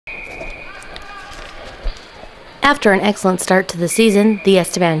After an excellent start to the season, the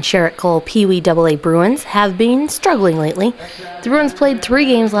Estevan Sheritt Peewee AA Bruins have been struggling lately. The Bruins played 3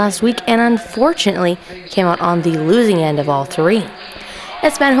 games last week and unfortunately came out on the losing end of all 3.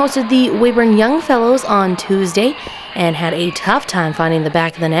 Estevan hosted the Weyburn Young Fellows on Tuesday and had a tough time finding the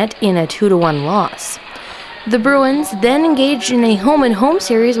back of the net in a 2-1 loss. The Bruins then engaged in a home-and-home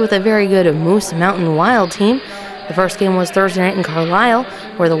series with a very good Moose Mountain Wild team. The first game was Thursday night in Carlisle,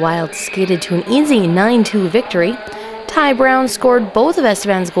 where the Wild skated to an easy 9-2 victory. Ty Brown scored both of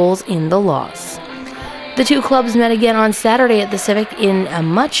Estevan's goals in the loss. The two clubs met again on Saturday at the Civic in a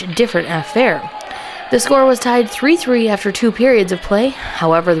much different affair. The score was tied 3-3 after 2 periods of play.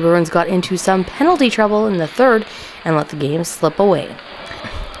 However, the Bruins got into some penalty trouble in the third and let the game slip away.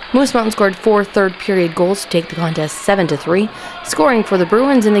 Moose Mountain scored 4 third-period goals to take the contest 7-3. Scoring for the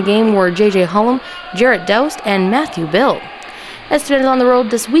Bruins in the game were J.J. Hullum, Jarrett Doust, and Matthew Bill. Estevan is on the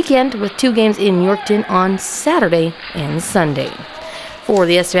road this weekend with 2 games in Yorkton on Saturday and Sunday. For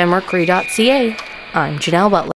the EstevanMercury.ca, I'm Janelle Butler.